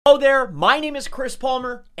there, my name is Chris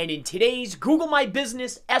Palmer, and in today's Google My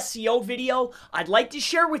Business SEO video, I'd like to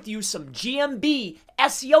share with you some GMB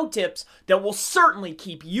SEO tips that will certainly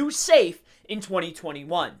keep you safe in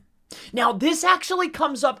 2021. Now, this actually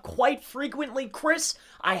comes up quite frequently. Chris,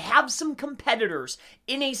 I have some competitors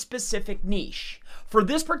in a specific niche. For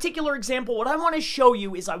this particular example, what I want to show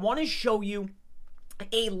you is a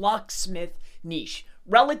locksmith niche.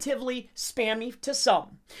 Relatively spammy to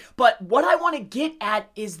some. But what I want to get at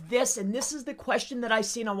is this, and this is the question that I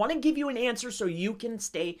see, and I want to give you an answer so you can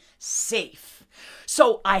stay safe.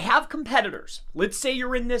 So I have competitors. Let's say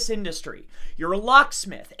you're in this industry. You're a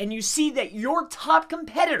locksmith, and you see that your top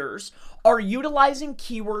competitors are utilizing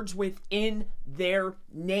keywords within their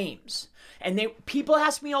names. And people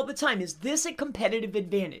ask me all the time, is this a competitive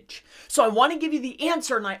advantage? So I want to give you the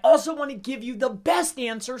answer, and I also want to give you the best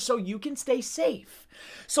answer so you can stay safe.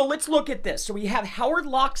 So let's look at this. So we have Howard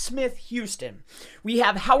Locksmith Houston. We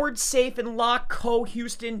have Howard Safe and Lock Co.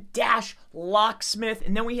 Houston - Locksmith.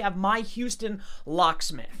 And then we have My Houston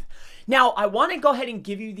Locksmith. Now, I want to go ahead and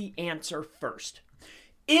give you the answer first.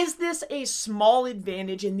 Is this a small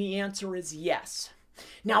advantage? And the answer is yes.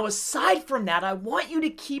 Now, aside from that, I want you to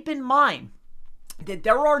keep in mind that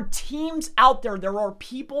there are teams out there, there are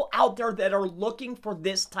people out there that are looking for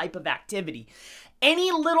this type of activity.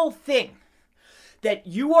 Any little thing that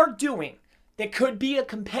you are doing that could be a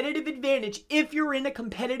competitive advantage if you're in a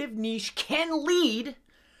competitive niche can lead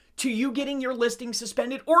to you getting your listing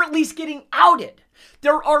suspended or at least getting outed.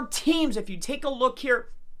 There are teams, if you take a look here,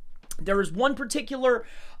 there is one particular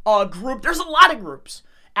group, there's a lot of groups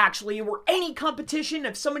actually, where any competition,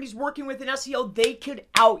 if somebody's working with an SEO, they could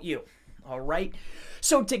out you. All right.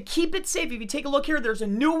 So to keep it safe, if you take a look here, there's a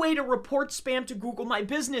new way to report spam to Google My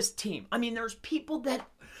Business team. I mean, there's people that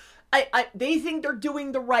they think they're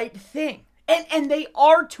doing the right thing, and they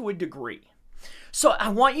are to a degree. So I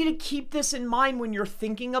want you to keep this in mind when you're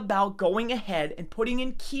thinking about going ahead and putting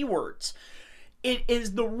in keywords. It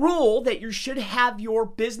is the rule that you should have your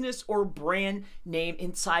business or brand name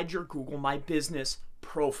inside your Google My Business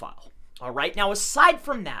profile. All right. Now, aside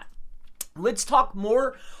from that, let's talk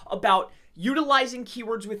more about utilizing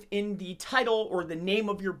keywords within the title or the name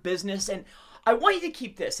of your business. And I want you to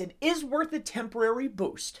keep this. It is worth a temporary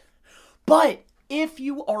boost. But if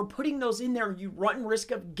you are putting those in there, you run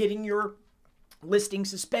risk of getting your listing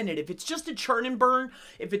suspended. If it's just a churn and burn,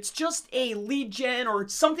 if it's just a lead gen or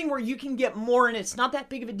it's something where you can get more and it's not that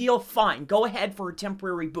big of a deal, fine. Go ahead for a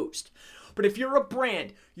temporary boost. But if you're a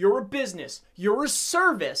brand, you're a business, you're a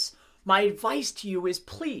service, my advice to you is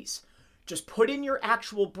please just put in your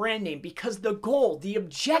actual brand name, because the goal, the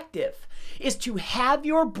objective is to have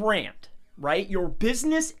your brand, right? Your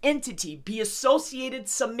business entity be associated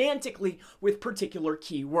semantically with particular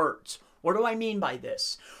keywords. What do I mean by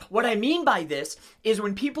this? What I mean by this is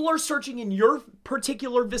when people are searching in your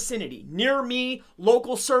particular vicinity, near me,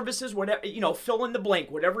 local services, whatever, fill in the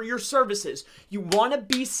blank, whatever your service is, you want to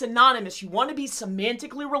be synonymous. You want to be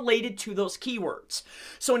semantically related to those keywords.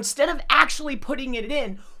 So instead of actually putting it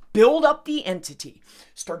in, build up the entity,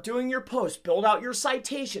 start doing your posts, build out your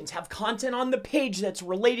citations, have content on the page that's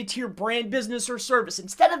related to your brand, business, or service.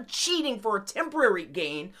 Instead of cheating for a temporary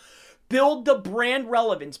gain, build the brand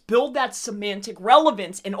relevance, build that semantic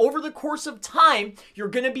relevance, and over the course of time, you're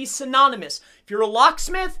going to be synonymous. If you're a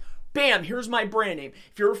locksmith, bam, here's my brand name.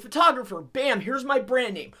 If you're a photographer, bam, here's my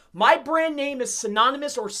brand name. My brand name is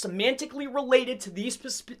synonymous or semantically related to these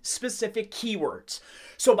specific keywords.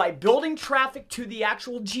 So by building traffic to the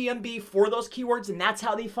actual GMB for those keywords, and that's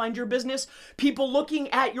how they find your business, people looking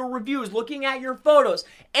at your reviews, looking at your photos,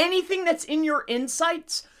 anything that's in your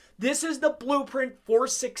insights, this is the blueprint for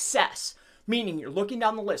success. Meaning you're looking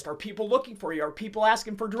down the list. Are people looking for you? Are people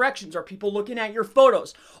asking for directions? Are people looking at your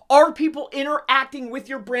photos? Are people interacting with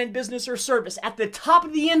your brand, business, or service? At the top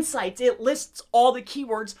of the insights, it lists all the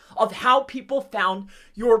keywords of how people found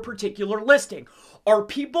your particular listing. Are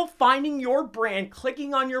people finding your brand,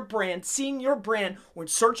 clicking on your brand, seeing your brand when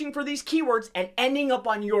searching for these keywords and ending up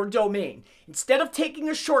on your domain? Instead of taking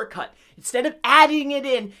a shortcut, instead of adding it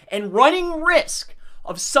in and running risk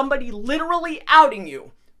of somebody literally outing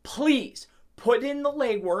you, please put in the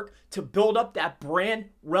legwork to build up that brand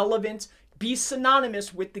relevance, be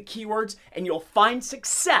synonymous with the keywords, and you'll find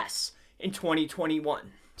success in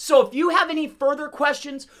 2021. So if you have any further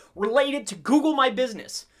questions related to Google My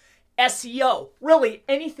Business, SEO, really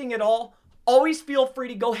anything at all, always feel free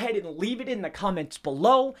to go ahead and leave it in the comments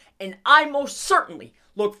below. And I most certainly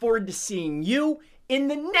look forward to seeing you in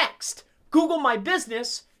the next Google My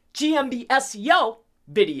Business GMB SEO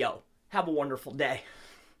video. Have a wonderful day.